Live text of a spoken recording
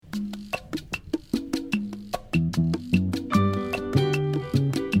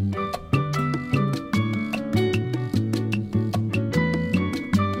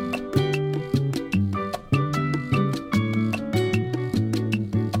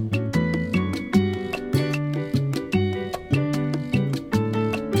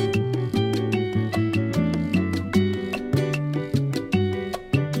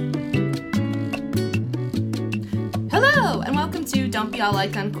Y'all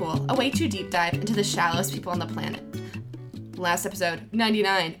Like Uncool, a way too deep dive into the shallowest people on the planet. Last episode,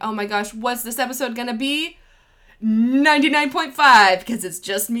 99. Oh my gosh, what's this episode gonna be? 99.5, because it's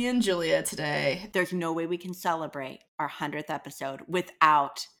just me and Julia today. There's no way we can celebrate our 100th episode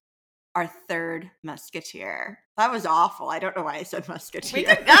without our third musketeer. That was awful. I don't know why I said musketeer.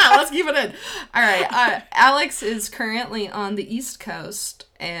 Let's keep it in. All right. Alex is currently on the East Coast,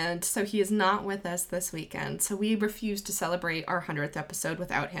 and so he is not with us this weekend. So we refuse to celebrate our 100th episode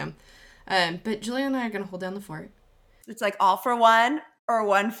without him. But Julia and I are going to hold down the fort. It's like all for one or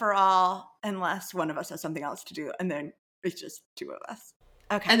one for all, unless one of us has something else to do, and then it's just two of us.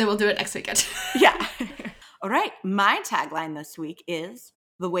 Okay. And then we'll do it next weekend. Yeah. All right. My tagline this week is,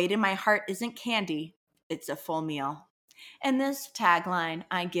 "The weight in my heart isn't candy, it's a full meal." And this tagline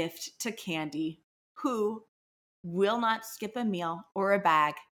I gift to Candy, who will not skip a meal or a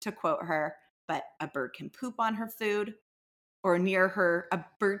bag, to quote her, but a bird can poop on her food or near her, a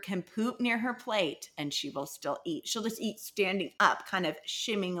bird can poop near her plate and she will still eat. She'll just eat standing up, kind of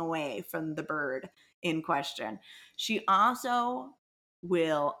shimming away from the bird in question. She also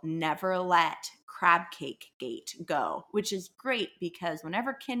will never let crab cake gate go, which is great because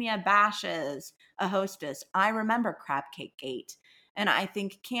whenever Kenya bashes a hostess, I remember crab cake gate. And I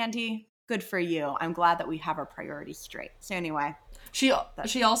think, Candy, good for you. I'm glad that we have our priorities straight. So anyway. She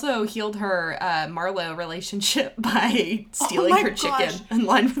also healed her Marlo relationship by stealing her chicken in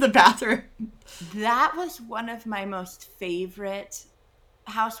line for the bathroom. That was one of my most favorite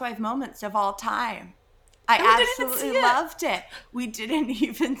housewife moments of all time. I absolutely loved it. We didn't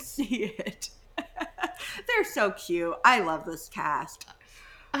even see it. They're so cute. I love this cast.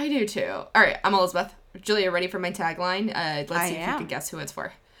 I do too. All right, I'm Elizabeth. Julia, ready for my tagline? Let's see if you can guess who it's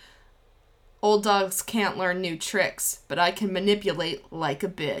for. Old dogs can't learn new tricks, but I can manipulate like a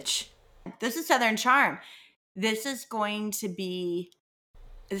bitch. This is Southern Charm. This is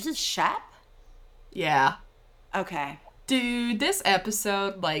Shep? Yeah. Okay. Dude, this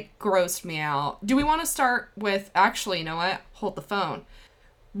episode, grossed me out. Do we want to start with... Actually, you know what? Hold the phone.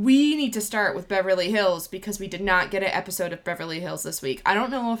 We need to start with Beverly Hills because we did not get an episode of Beverly Hills this week. I don't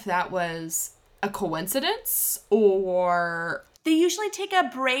know if that was a coincidence or... They usually take a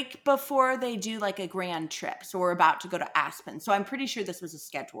break before they do, a grand trip. So we're about to go to Aspen. So I'm pretty sure this was a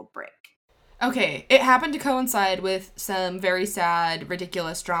scheduled break. Okay, it happened to coincide with some very sad,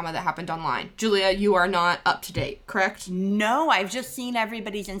 ridiculous drama that happened online. Julia, you are not up to date, correct? No, I've just seen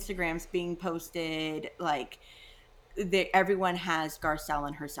everybody's Instagrams being posted, everyone has Garcelle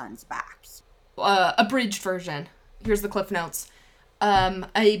and her son's backs. Abridged version. Here's the Cliff Notes.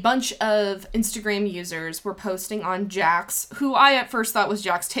 A bunch of Instagram users were posting on Jax, who I at first thought was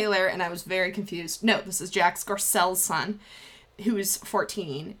Jax Taylor, and I was very confused. No, this is Jax Garcelle's son, who is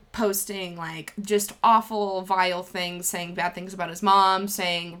 14, posting, just awful, vile things, saying bad things about his mom,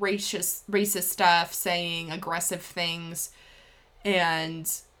 saying racist stuff, saying aggressive things,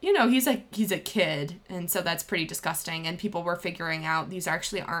 and... he's a kid, and so that's pretty disgusting, and people were figuring out these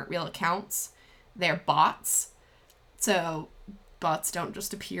actually aren't real accounts. They're bots. So bots don't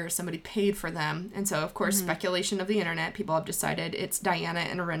just appear, somebody paid for them. And so, of course, speculation of the internet, people have decided it's Diana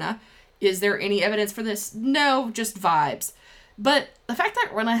and Rinna. Is there any evidence for this? No, just vibes. But the fact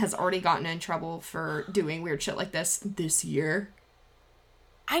that Rinna has already gotten in trouble for doing weird shit like this year.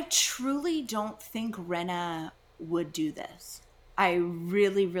 I truly don't think Rinna would do this. I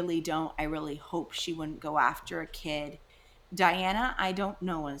really, really don't. I really hope she wouldn't go after a kid. Diana, I don't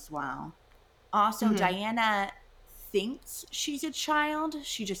know as well. Also, Diana thinks she's a child.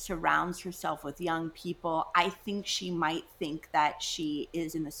 She just surrounds herself with young people. I think she might think that she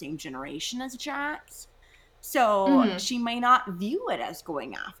is in the same generation as Jax. So she may not view it as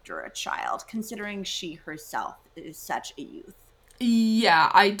going after a child, considering she herself is such a youth.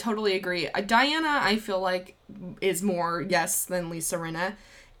 Yeah, I totally agree. Diana, I feel like, is more yes than Lisa Rinna.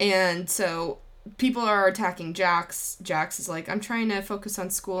 And so people are attacking Jax. Jax is like, I'm trying to focus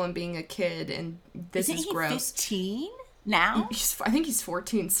on school and being a kid, and this is gross. Isn't he 15 now? I think he's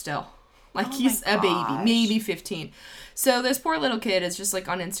 14 still. He's a baby, maybe 15. So this poor little kid is just,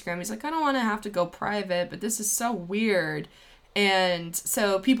 on Instagram. He's like, I don't want to have to go private, but this is so weird. And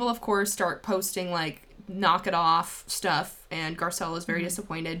so people, of course, start posting, knock it off stuff, and Garcelle is very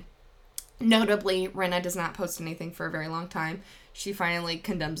disappointed. Notably, Rinna does not post anything for a very long time. She finally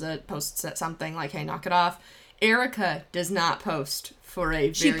condemns it, posts something like, hey, knock it off. Erica does not post for a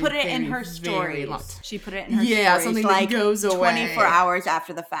very, She put it in her stories. She put it in her stories. Something that goes away. 24 hours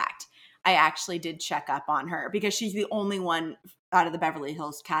after the fact. I actually did check up on her because she's the only one out of the Beverly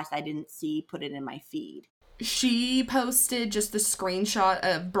Hills cast I didn't see put it in my feed. She posted just the screenshot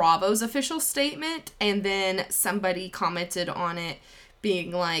of Bravo's official statement, and then somebody commented on it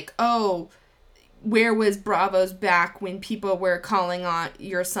being like, oh, where was Bravo's back when people were calling on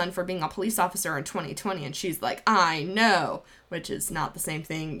your son for being a police officer in 2020? And she's like, I know, which is not the same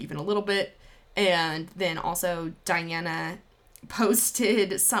thing even a little bit. And then also Diana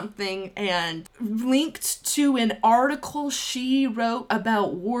posted something and linked to an article she wrote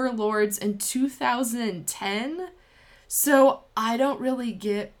about warlords in 2010. So I don't really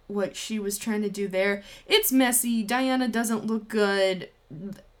get what she was trying to do there. It's messy. Diana doesn't look good,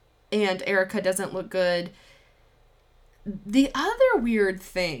 and Erica doesn't look good. The other weird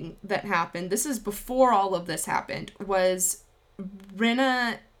thing that happened, this is before all of this happened, was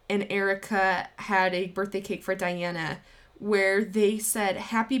Rinna and Erica had a birthday cake for Diana where they said,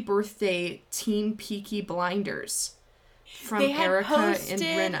 "Happy birthday, Team Peaky Blinders," from Erica and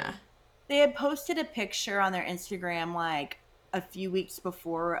Rinna. They had posted a picture on their Instagram like a few weeks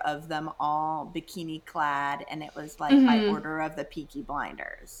before of them all bikini clad, and it was like by order of the Peaky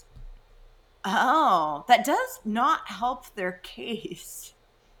Blinders. Oh, that does not help their case.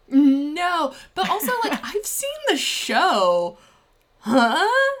 No, but also like I've seen the show. Huh?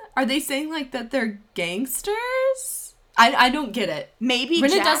 Are they saying like that they're gangsters? I don't get it. Maybe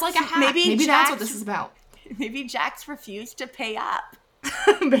Rinna does like a hack. Maybe Jax, that's what this is about. Maybe Jax refused to pay up.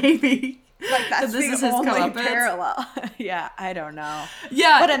 Maybe. Like that's this the is his only parallel. Yeah, I don't know.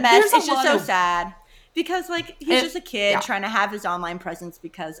 Yeah, what a mess. It's just so sad because like he's just a kid trying to have his online presence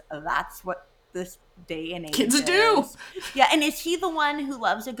because that's what this day and age kids do. Yeah, and is he the one who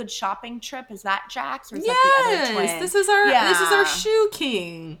loves a good shopping trip? Is that Jax or is that the other twin? This is our shoe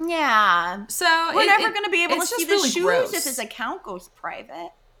king. Yeah. So we're never going to be able to see the really shoes gross. if his account goes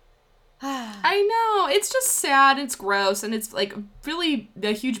private. I know. It's just sad. It's gross. And it's like really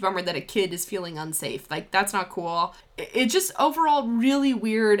a huge bummer that a kid is feeling unsafe. Like that's not cool. It's just overall really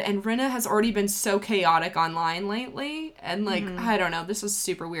weird. And Rinna has already been so chaotic online lately. And like, I don't know. This is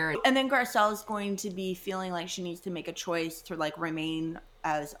super weird. And then Garcelle is going to be feeling like she needs to make a choice to like remain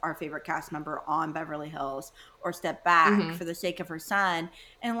as our favorite cast member on Beverly Hills or step back for the sake of her son.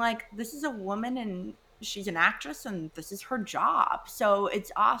 And like, this is a woman and she's an actress and this is her job. So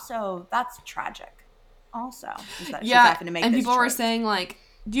it's also, that's tragic also. Is that she's having to make and this people choice. were saying like,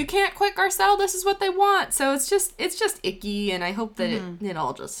 you can't quit Garcelle. This is what they want. So it's just icky. And I hope that it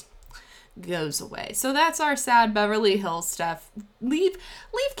all just goes away. So that's our sad Beverly Hills stuff. Leave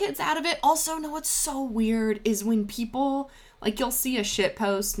kids out of it. Also, know what's so weird is when people, like you'll see a shit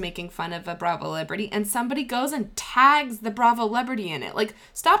post making fun of a Bravo celebrity and somebody goes and tags the Bravo celebrity in it. Like,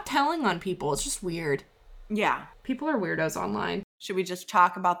 stop telling on people. It's just weird. Yeah. People are weirdos online. Should we just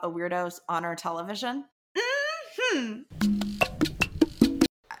talk about the weirdos on our television?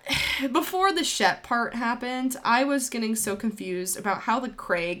 Before the Shep part happened, I was getting so confused about how the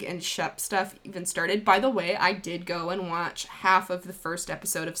Craig and Shep stuff even started. By the way, I did go and watch half of the first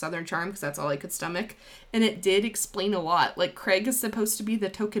episode of Southern Charm because that's all I could stomach. And it did explain a lot. Like, Craig is supposed to be the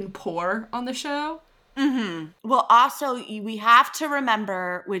token poor on the show. Well, also, we have to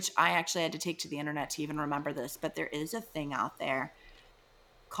remember, which I actually had to take to the internet to even remember this, but there is a thing out there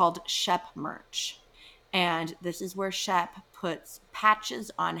called Shep merch. And this is where Shep puts patches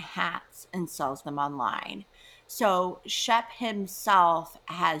on hats and sells them online. So Shep himself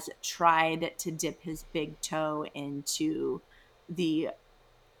has tried to dip his big toe into the,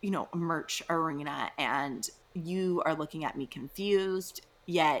 merch arena. And you are looking at me confused.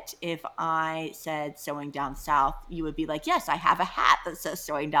 Yet if I said Sewing Down South, you would be like, yes, I have a hat that says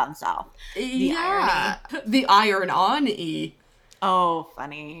Sewing Down South. The irony. The iron on E. Oh,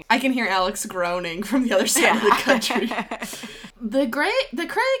 funny. I can hear Alex groaning from the other side of the country. The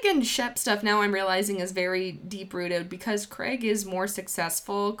Craig and Shep stuff now I'm realizing is very deep rooted because Craig is more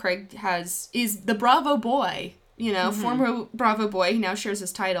successful. Craig is the Bravo boy, former Bravo boy. He now shares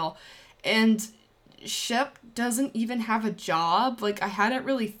his title. And Shep doesn't even have a job. Like, I hadn't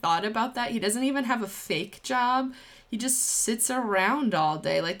really thought about that. He doesn't even have a fake job. He just sits around all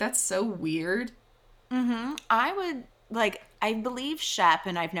day. Like, that's so weird. I believe Shep,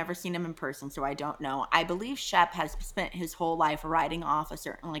 and I've never seen him in person, so I don't know. I believe Shep has spent his whole life riding off a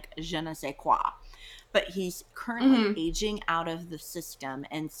certain, je ne sais quoi. But he's currently aging out of the system,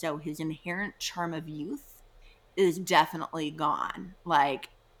 and so his inherent charm of youth is definitely gone. Like,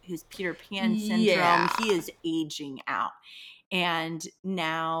 his Peter Pan syndrome, he is aging out. And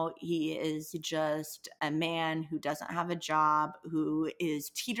now he is just a man who doesn't have a job, who is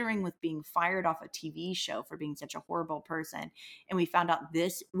teetering with being fired off a TV show for being such a horrible person. And we found out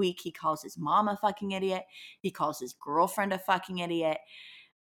this week he calls his mom a fucking idiot. He calls his girlfriend a fucking idiot.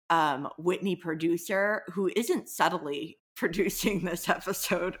 Whitney, producer, who isn't subtly producing this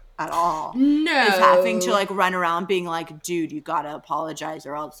episode at all. No. Is having to like run around being like, dude, you gotta apologize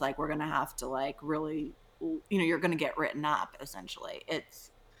or else like we're gonna have to like really, you're gonna get written up essentially. It's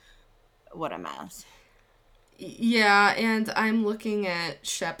what a mess. Yeah, and I'm looking at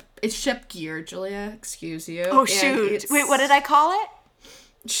Shep. It's Shep Gear, Julia. Excuse you. Oh, shoot. Wait, what did I call it?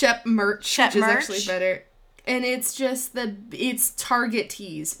 Shep Merch, Shep which Merch? is actually better. And it's just it's Target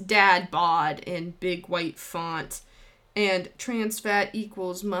tees, dad bod in big white font, and trans fat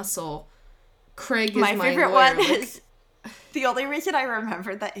equals muscle. Craig is my favorite lawyer. one is the only reason I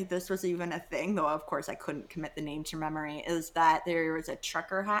remember that this was even a thing, though of course I couldn't commit the name to memory, is that there was a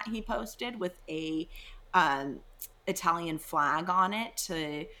trucker hat he posted with a Italian flag on it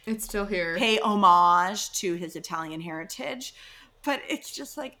it's still here. Pay homage to his Italian heritage. But it's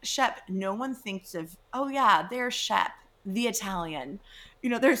just like, Shep, no one thinks of, oh yeah, there's Shep, the Italian.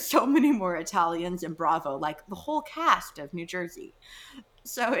 There's so many more Italians in Bravo, like the whole cast of New Jersey.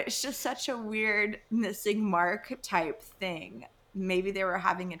 So it's just such a weird missing mark type thing. Maybe they were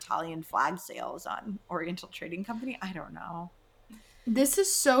having Italian flag sales on Oriental Trading Company. I don't know. This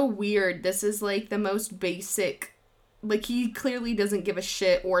is so weird. This is like the most basic. Like, he clearly doesn't give a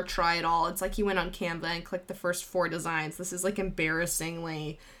shit or try at all. It's like he went on Canva and clicked the first 4 designs. This is like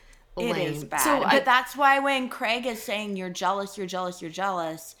embarrassingly lame. It is bad. But that's why when Craig is saying you're jealous,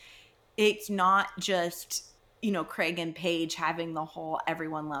 it's not just, Craig and Paige having the whole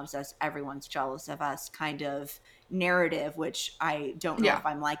everyone loves us, everyone's jealous of us kind of narrative, which I don't know if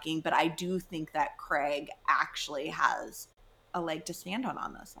I'm liking, but I do think that Craig actually has a leg to stand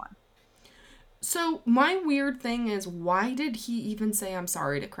on this one. So my weird thing is, why did he even say I'm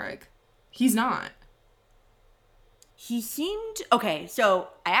sorry to Craig? He's not. He seemed okay. So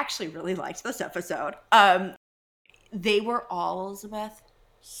I actually really liked this episode. They were all, Elizabeth,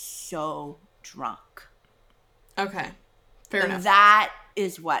 so drunk. Okay, fair enough. That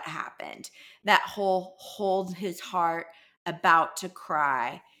is what happened. That whole hold his heart, about to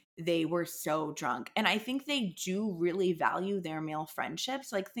cry. They were so drunk. And I think they do really value their male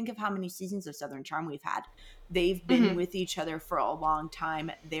friendships. Like, think of how many seasons of Southern Charm we've had. They've been with each other for a long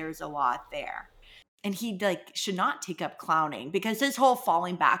time. There's a lot there. And he, like, should not take up clowning, because his whole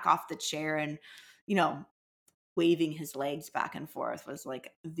falling back off the chair and, waving his legs back and forth was,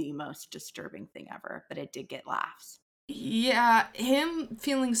 like, the most disturbing thing ever. But it did get laughs. Yeah, him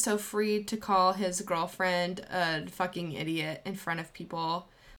feeling so free to call his girlfriend a fucking idiot in front of people.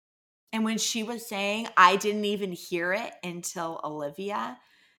 And when she was saying, I didn't even hear it until Olivia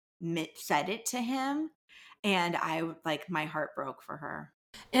said it to him. And my heart broke for her.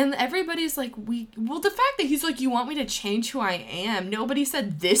 And everybody's like, the fact that he's like, you want me to change who I am? Nobody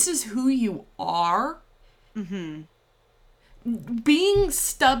said, this is who you are. Mm-hmm. Being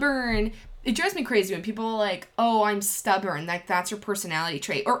stubborn, it drives me crazy when people are like, oh, I'm stubborn. Like, that's your personality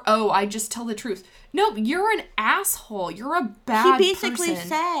trait. Or, oh, I just tell the truth. No, you're an asshole. You're a bad person. He basically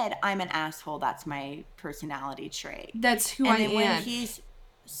said, I'm an asshole. That's my personality trait. That's who I am. When he's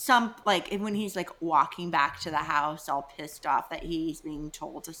when he's like walking back to the house all pissed off that he's being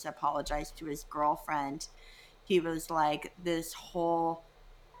told to apologize to his girlfriend, he was like, this whole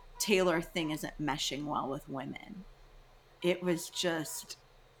Taylor thing isn't meshing well with women. It was just,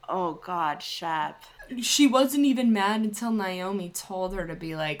 oh God, Shep. She wasn't even mad until Naomi told her to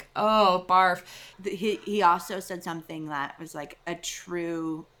be like, oh, barf. He also said something that was like a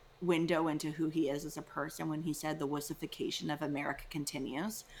true window into who he is as a person when he said the wussification of America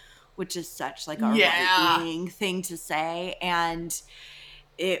continues, which is such like a right-wing thing to say. And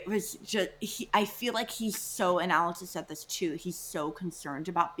it was just, I feel like he's so, and Alex has said this too, he's so concerned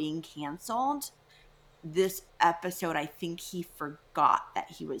about being canceled. This episode, I think he forgot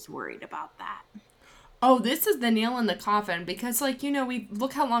that he was worried about that. Oh, this is the nail in the coffin, because, like, we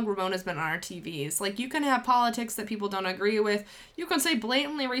look how long Ramona's been on our TVs. Like, you can have politics that people don't agree with. You can say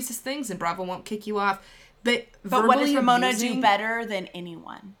blatantly racist things and Bravo won't kick you off. But what does Ramona do better than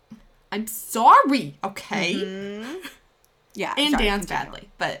anyone? I'm sorry, okay? Mm-hmm. Yeah. And dance badly,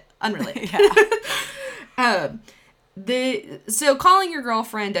 but unrelated. Yeah. So calling your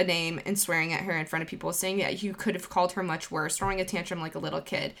girlfriend a name and swearing at her in front of people, saying that you could have called her much worse, throwing a tantrum like a little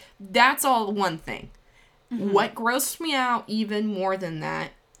kid, that's all one thing. Mm-hmm. What grossed me out even more than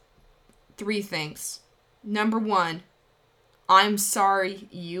that, 3 things. Number 1, I'm sorry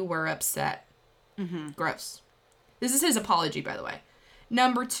you were upset. Mm-hmm. Gross. This is his apology, by the way.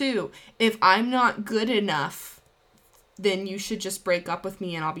 Number 2, if I'm not good enough, then you should just break up with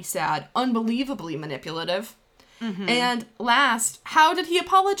me and I'll be sad. Unbelievably manipulative. Mm-hmm. And last, how did he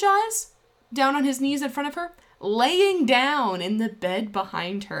apologize? Down on his knees in front of her? laying down in the bed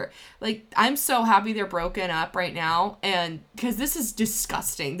behind her. Like, I'm so happy they're broken up right now, and because this is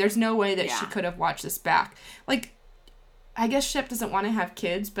disgusting. There's no way that she could have watched this back. Like, I guess Shep doesn't want to have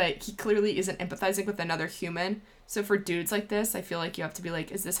kids, but he clearly isn't empathizing with another human. So for dudes like this, I feel like you have to be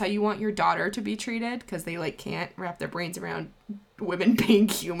like, is this how you want your daughter to be treated? Because they, like, can't wrap their brains around women being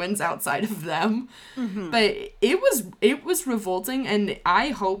humans outside of them. Mm-hmm. But it was revolting, and I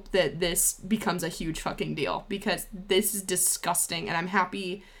hope that this becomes a huge fucking deal, because this is disgusting, and I'm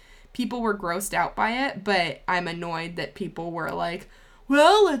happy people were grossed out by it, but I'm annoyed that people were like,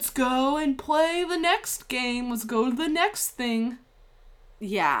 well, let's go and play the next game. Let's go to the next thing.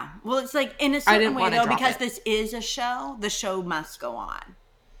 Yeah. Well, it's like, in a certain way, though, because this is a show, the show must go on.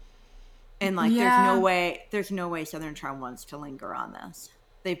 And, like, there's no way Southern Charm wants to linger on this.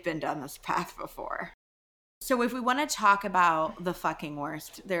 They've been down this path before. So if we want to talk about the fucking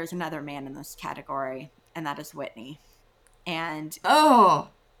worst, there's another man in this category, and that is Whitney. And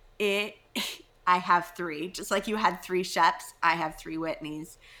I have 3. Just like you had 3 Sheps, I have 3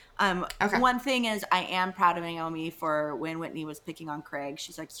 Whitneys. Okay. One thing is, I am proud of Naomi for when Whitney was picking on Craig.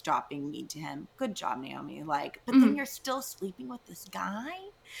 She's like, stop being mean to him. Good job, Naomi. Like, but then you're still sleeping with this guy?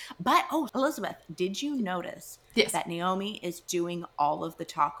 But, Elizabeth, did you notice that Naomi is doing all of the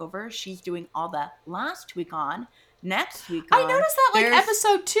talkovers? She's doing all the last week on, next week on. I noticed that, like,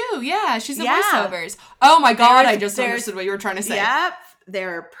 episode 2. Yeah, she's in voiceovers. Oh, my God, I just understood what you were trying to say. Yep,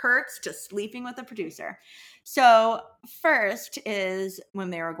 there are perks to sleeping with a producer. So first is when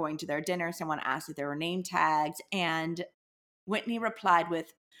they were going to their dinner, someone asked if there were name tags, and Whitney replied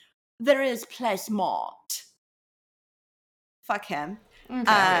with, there is placement. Fuck him.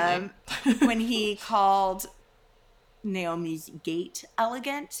 Okay, when he called Naomi's gate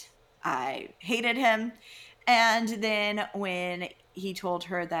elegant, I hated him. And then when he told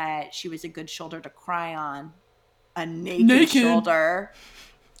her that she was a good shoulder to cry on, a naked shoulder,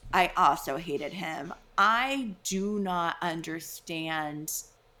 I also hated him. I do not understand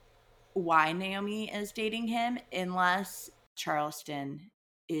why Naomi is dating him unless Charleston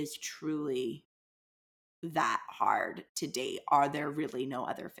is truly that hard to date. Are there really no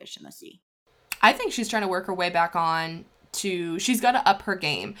other fish in the sea? I think she's trying to work her way back on to, she's got to up her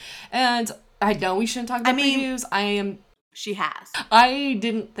game. And I know we shouldn't talk about previews. She has. I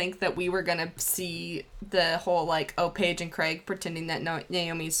didn't think that we were going to see the whole, like, Paige and Craig pretending that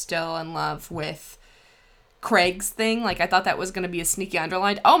Naomi's still in love with Craig's thing. Like, I thought that was going to be a sneaky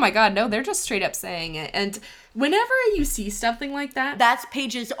underlined. Oh my God, no, they're just straight up saying it. And whenever you see something like that, that's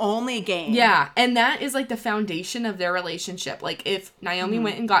Paige's only game. Yeah, and that is, like, the foundation of their relationship. Like, if Naomi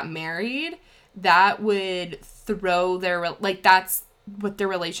went and got married, that would throw their, like, that's what their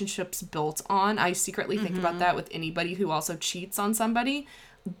relationship's built on. I secretly think about that with anybody who also cheats on somebody.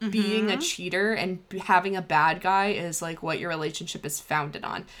 Being a cheater and having a bad guy is, like, what your relationship is founded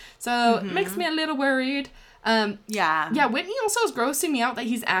on. So it makes me a little worried. Yeah, Whitney also is grossing me out that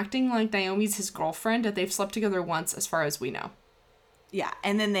he's acting like Naomi's his girlfriend, that they've slept together once as far as we know. Yeah,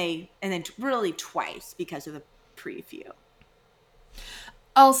 and then really twice because of the preview.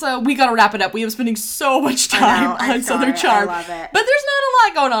 Also, we gotta wrap it up. We have spending so much time on Southern Charm. I love it. But there's not a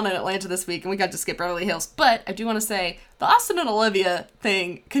lot going on in Atlanta this week, and we got to skip Beverly Hills. But I do want to say, the Austin and Olivia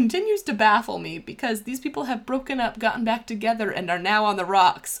thing continues to baffle me, because these people have broken up, gotten back together, and are now on the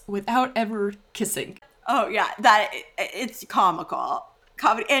rocks without ever kissing. Oh, yeah. It's comical.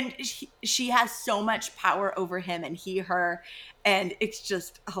 Comedy. And she has so much power over him, and he, her, and it's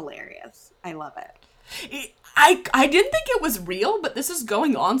just hilarious. I love it. I didn't think it was real, but this is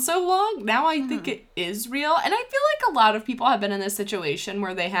going on so long. Now I think it is real. And I feel like a lot of people have been in this situation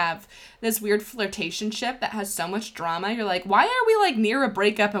where they have this weird flirtationship that has so much drama. You're like, why are we, like, near a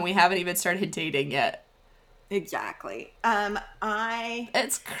breakup and we haven't even started dating yet? Exactly.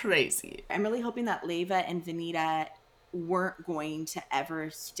 It's crazy. I'm really hoping that Leva and Venita weren't going to ever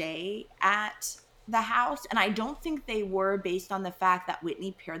stay at the house, and I don't think they were, based on the fact that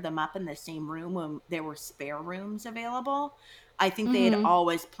Whitney paired them up in the same room when there were spare rooms available. I think they had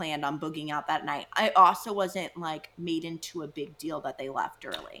always planned on boogieing out that night. I also wasn't, like, made into a big deal that they left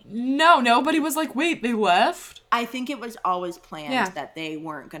early. No, nobody was like, wait, they left? I think it was always planned that they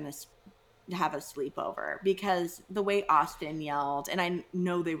weren't going to have a sleepover, because the way Austin yelled, and I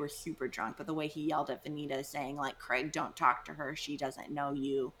know they were super drunk, but the way he yelled at Venita saying, like, Craig, don't talk to her, she doesn't know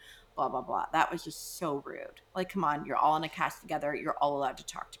you, blah, blah, blah. That was just so rude. Like, come on, you're all in a cast together. You're all allowed to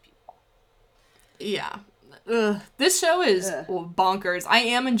talk to people. Yeah. This show is bonkers. I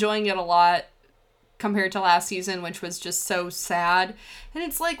am enjoying it a lot compared to last season, which was just so sad. And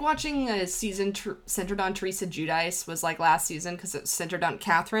it's like watching a season centered on Teresa Giudice was like last season, because it's centered on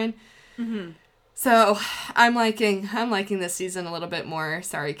Catherine. So I'm liking this season a little bit more.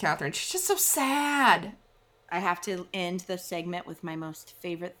 Sorry, Catherine. She's just so sad. I have to end the segment with my most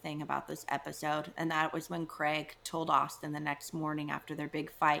favorite thing about this episode, and that was when Craig told Austin the next morning after their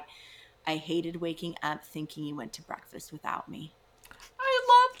big fight, "I hated waking up thinking you went to breakfast without me." I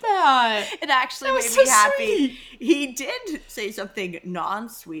love that. It actually made me happy. Sweet. He did say something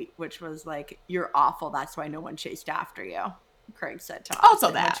non-sweet, which was like, "You're awful. That's why no one chased after you." Craig said to Austin,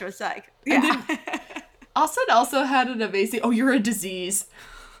 also that, which was like, yeah. Austin also had an amazing, "Oh, you're a disease."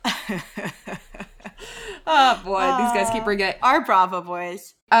 Oh boy, these guys keep bringing it. Our Bravo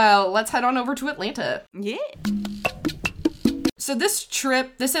boys. Let's head on over to Atlanta. Yeah. So this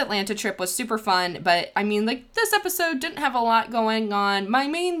Atlanta trip was super fun, but I mean, like, this episode didn't have a lot going on. My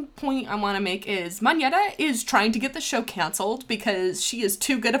main point I want to make is Monyetta is trying to get the show canceled because she is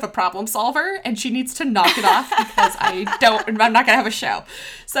too good of a problem solver and she needs to knock it off because I'm not going to have a show.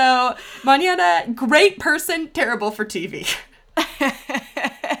 So Monyetta, great person, terrible for TV.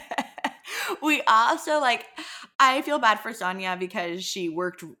 We also, like, I feel bad for Sonia because she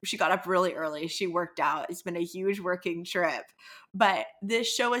got up really early. She worked out. It's been a huge working trip. But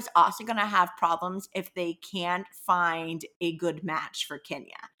this show is also going to have problems if they can't find a good match for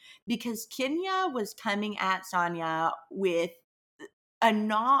Kenya. Because Kenya was coming at Sonia with a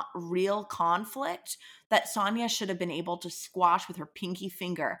not real conflict that Sonia should have been able to squash with her pinky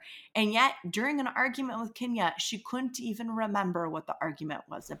finger. And yet, during an argument with Kenya, she couldn't even remember what the argument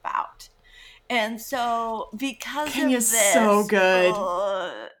was about. And so, because Kenya's of this, so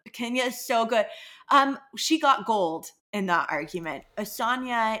good. Kenya's so good. She got gold in that argument.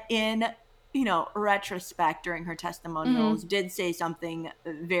 Sonia, in retrospect, during her testimonials, did say something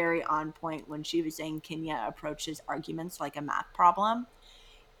very on point when she was saying Kenya approaches arguments like a math problem.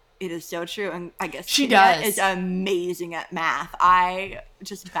 It is so true, and I guess she Kenya is amazing at math. I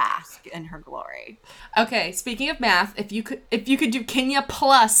just bask in her glory. Okay, speaking of math, if you could do Kenya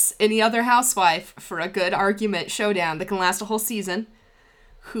plus any other housewife for a good argument showdown that can last a whole season,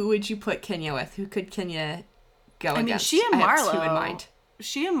 who would you put Kenya with? Who could Kenya go against? She and Marlo. I have two in mind.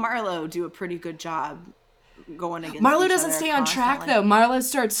 She and Marlo do a pretty good job going against Marlo each doesn't other stay on track, though. Marlo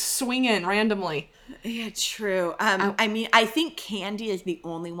starts swinging randomly. Yeah, true. I mean, I think Kandi is the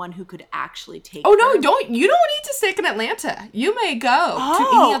only one who could actually take Oh, no, her. you don't need to stick in Atlanta. You may go to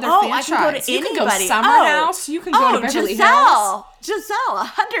any other franchise. I can go to you anybody. can go Summer House. You can go to Beverly Hills. Giselle,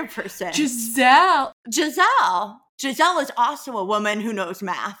 100%. Giselle is also a woman who knows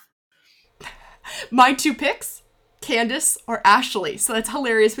math. My two picks, Candace or Ashley. So that's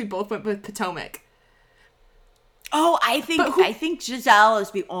hilarious. We both went with Potomac. Oh, I think Giselle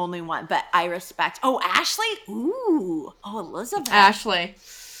is the only one, but I respect. Oh, Ashley? Ooh. Oh, Elizabeth. Ashley.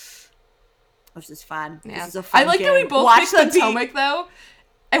 This is fun. Yeah. This is a fun I like game. that we both picked Potomac, though.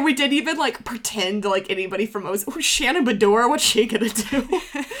 And we didn't even, like, pretend like anybody from Oz. Oh, Shannon Bedore, what's she gonna do?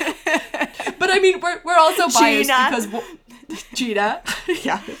 But, I mean, we're also biased because... Gina.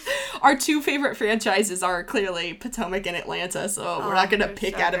 Yeah. Our two favorite franchises are clearly Potomac and Atlanta, so we're not gonna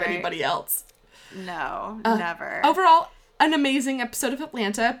pick out of anybody else. No, never. Overall, an amazing episode of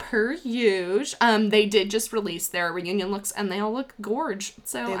Atlanta, per usual. They did just release their reunion looks, and they all look gorge.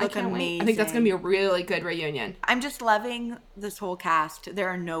 So they look amazing. Wait. I think that's going to be a really good reunion. I'm just loving this whole cast. There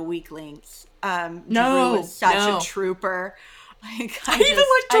are no weak links. No, Drew is such a trooper. Like, I even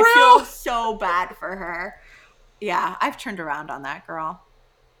like Drew. I feel so bad for her. Yeah, I've turned around on that girl.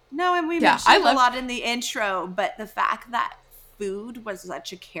 No, and we mentioned a lot in the intro, but the fact that food was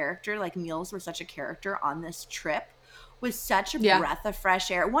such a character, like meals were such a character on this trip, was such a breath of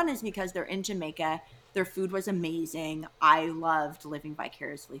fresh air. One is because they're in Jamaica. Their food was amazing. I loved living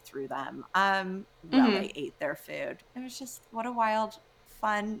vicariously through them. I ate their food. It was just, what a wild,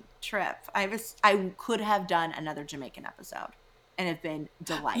 fun trip. I could have done another Jamaican episode and have been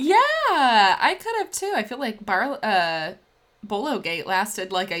delighted. Yeah, I could have too. I feel like Bolo Gate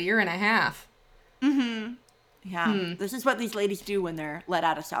lasted like a year and a half. Mm-hmm. Yeah, This is what these ladies do when they're let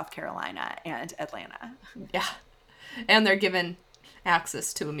out of South Carolina and Atlanta. Yeah, and they're given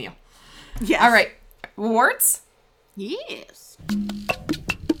access to a meal. Yes. All right, awards? Yes.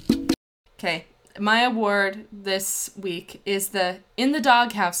 Okay, my award this week is the In the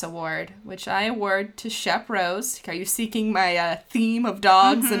Doghouse Award, which I award to Shep Rose. Are you seeking my theme of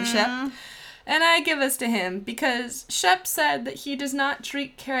dogs and Shep? And I give this to him because Shep said that he does not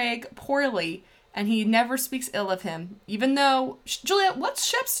treat Craig poorly, and he never speaks ill of him, even though... Julia, what's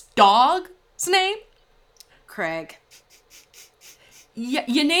Shep's dog's name? Craig. Yeah,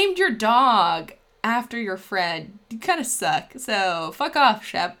 you named your dog after your friend. You kind of suck, so fuck off,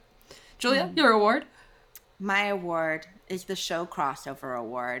 Shep. Julia, your award? My award is the show crossover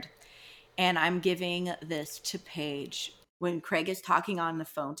award. And I'm giving this to Paige. When Craig is talking on the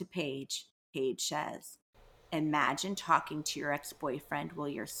phone to Paige, Paige says, imagine talking to your ex-boyfriend while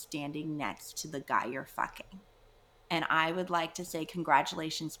you're standing next to the guy you're fucking. And I would like to say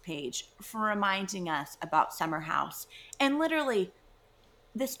congratulations, Paige, for reminding us about Summer House. And literally,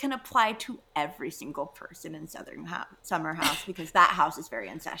 this can apply to every single person in Summer House because that house is very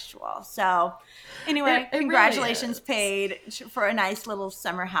incestual. So anyway, it congratulations, really Paige, for a nice little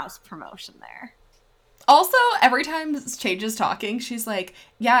Summer House promotion there. Also, every time Paige is talking, she's like,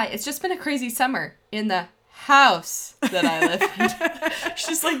 yeah, it's just been a crazy summer in the house that I live in.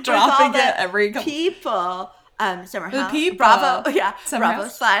 She's like dropping it every couple people. Summer House. People. Bravo. Yeah. Bravo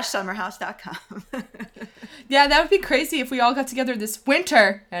 /summerhouse.com. Yeah, that would be crazy if we all got together this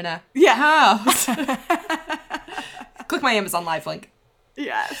winter in a house. Click my Amazon Live link.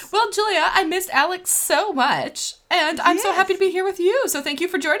 Yes. Well, Julia, I missed Alex so much, and I'm so happy to be here with you, so thank you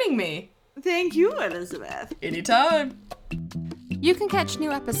for joining me. Thank you, Elizabeth. Anytime. You can catch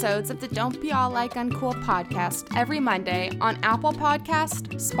new episodes of the Don't Be All Like Uncool podcast every Monday on Apple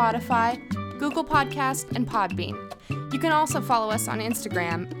Podcast, Spotify, Google Podcast, and Podbean. You can also follow us on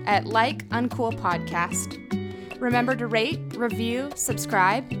Instagram at @LikeUncoolPodcast. Remember to rate, review,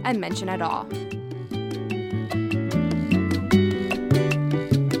 subscribe, and mention it all.